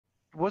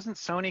wasn't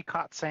Sony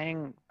caught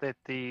saying that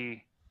the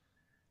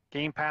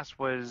Game Pass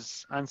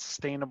was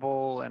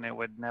unsustainable and it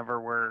would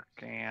never work,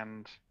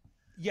 and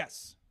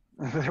Yes.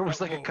 there was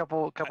like a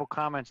Well, couple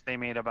comments they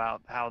made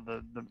about how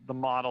the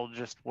model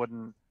just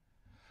wouldn't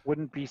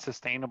be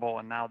sustainable,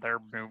 and now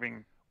they're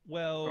moving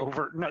well,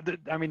 over. No,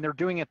 I mean they're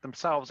doing it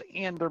themselves,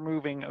 and they're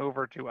moving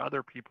over to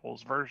other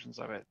people's versions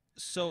of it.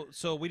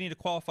 so we need to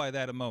qualify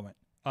that a moment.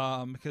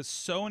 Because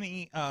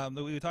Sony,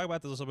 we talked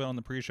about this a little bit on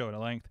the pre-show at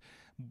length,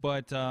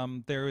 but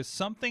there is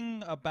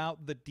something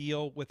about the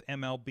deal with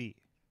MLB.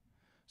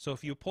 So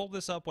if you pull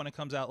this up when it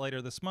comes out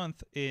later this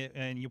month,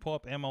 and you pull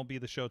up MLB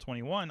The Show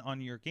 21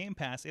 on your Game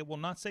Pass, it will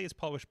not say it's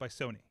published by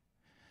Sony.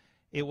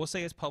 It will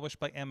say it's published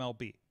by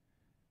MLB.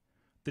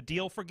 The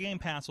deal for Game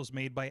Pass was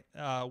made by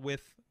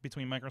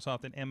between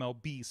Microsoft and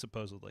MLB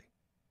supposedly.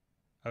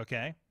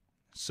 Okay,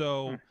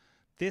 so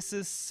this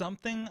is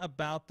something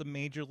about the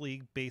Major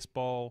League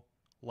Baseball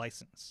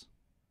license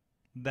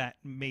that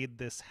made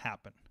this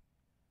happen.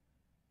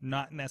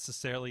 Not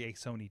necessarily a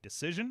Sony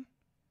decision.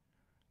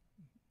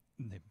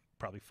 They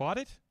probably fought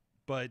it,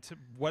 but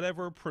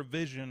whatever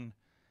provision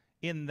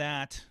in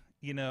that,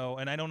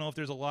 and I don't know if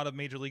there's a lot of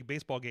Major League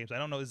Baseball games. I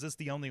don't know, is this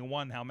the only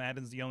one? How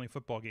Madden's the only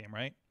football game,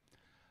 right?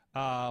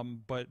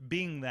 But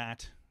being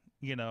that,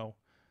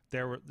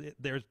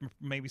 there's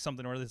maybe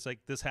something where it's like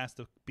this has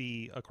to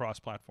be across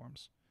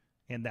platforms,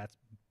 and that's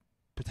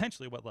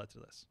potentially what led to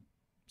this.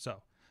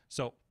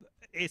 So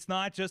it's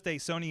not just a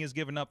Sony has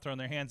given up, thrown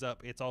their hands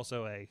up. It's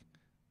also a,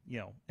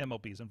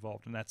 MLB's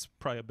involved, and that's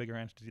probably a bigger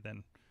entity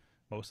than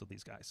most of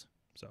these guys.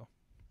 So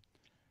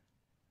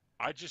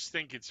I just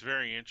think it's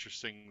very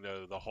interesting,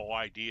 though, the whole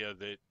idea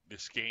that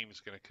this game is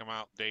going to come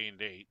out day and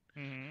date,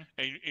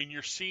 and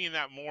you're seeing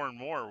that more and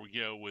more,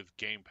 with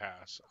Game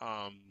Pass.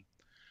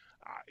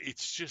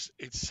 It's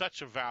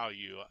such a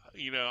value.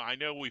 I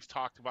know we've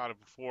talked about it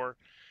before,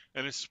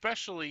 and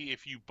especially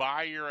if you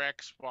buy your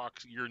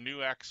new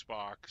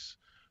Xbox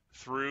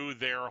through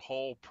their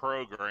whole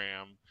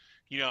program.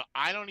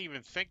 I don't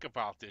even think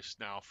about this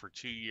now for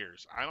 2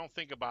 years. I don't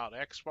think about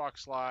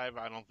Xbox Live.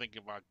 I don't think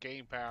about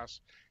Game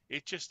Pass.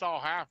 It just all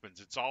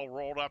happens. It's all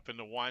rolled up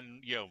into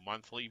one,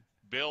 monthly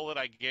bill that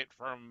I get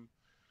from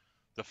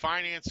the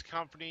finance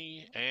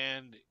company,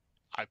 and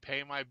I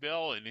pay my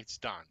bill, and it's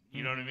done.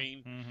 You know what I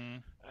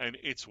mean? And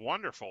it's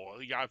wonderful.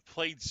 I've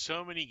played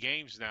so many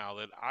games now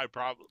that I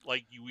probably,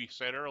 like we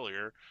said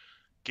earlier,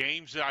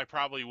 games that I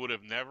probably would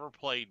have never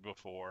played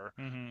before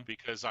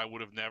because I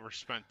would have never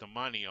spent the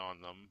money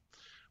on them.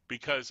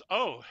 Because,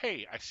 oh,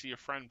 hey, I see a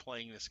friend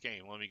playing this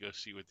game. Let me go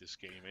see what this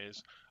game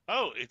is.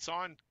 Oh, it's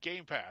on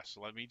Game Pass.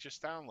 Let me just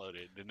download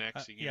it. The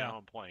next thing you know,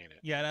 I'm playing it.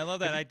 Yeah, and I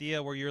love that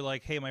idea where you're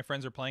like, hey, my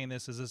friends are playing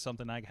this. Is this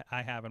something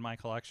I have in my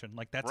collection?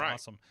 Like, that's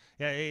awesome.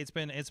 Yeah, it's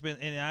been,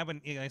 and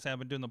like I said, I've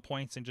been doing the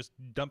points and just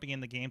dumping in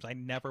the games I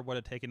never would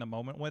have taken a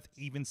moment with,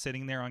 even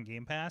sitting there on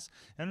Game Pass.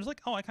 And I was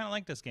like, oh, I kind of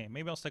like this game.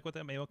 Maybe I'll stick with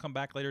it. Maybe I'll come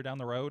back later down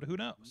the road. Who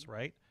knows,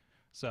 right?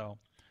 So.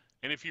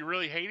 And if you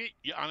really hate it,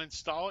 you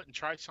uninstall it and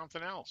try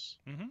something else.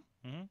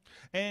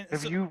 And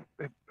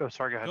oh,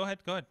 sorry, go ahead.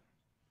 Go ahead.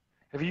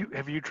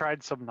 Have you tried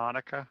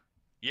Subnautica?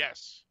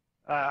 Yes.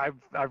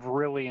 I've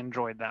really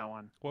enjoyed that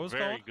one. What was it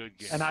Very called? good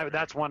game. And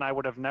that's one I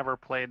would have never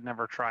played,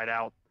 never tried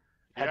out,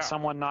 had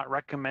someone not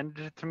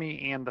recommended it to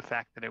me, and the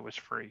fact that it was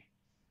free.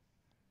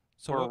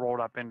 So or rolled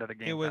up into the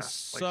game. It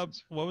was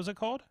what was it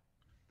called?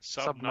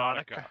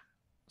 Subnautica.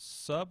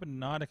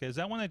 Subnautica. Is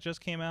that one that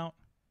just came out?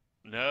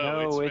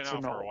 No, it's been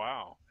out for a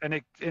while. And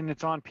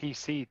it's on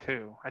PC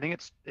too. I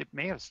think it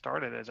may have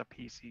started as a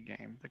PC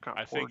game that got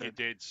ported. think it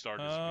did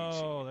start as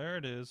PC. Oh, there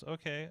it is.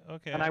 Okay.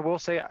 And I will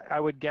say, I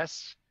would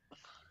guess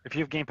if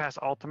you have Game Pass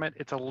Ultimate,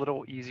 it's a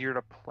little easier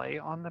to play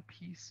on the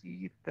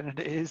PC than it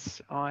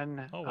is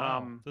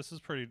on this is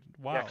pretty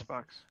wild.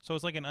 Xbox. So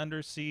it's like an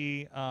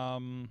undersea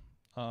adventure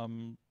kind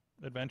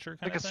of thing?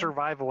 Like a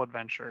survival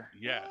adventure.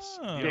 Yes.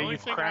 Oh. The only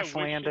thing crash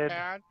landed.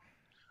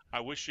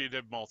 I wish it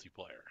had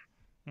multiplayer.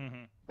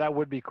 That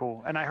would be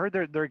cool. And I heard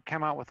they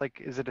came out with,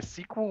 like, is it a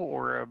sequel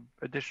or a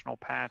additional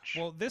patch?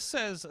 Well, this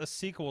says a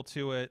sequel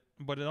to it,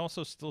 but it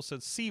also still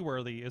says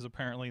Seaworthy is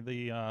apparently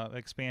the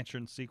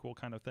expansion sequel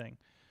kind of thing.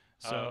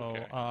 So,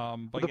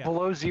 but the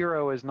Below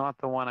Zero is not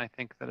the one. I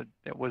think that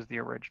it was the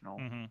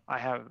original. I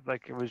have,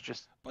 like, it was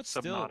just but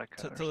still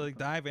Subnautica to like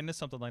dive into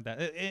something like that.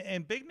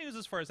 And big news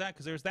as far as that,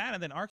 because there's that, and then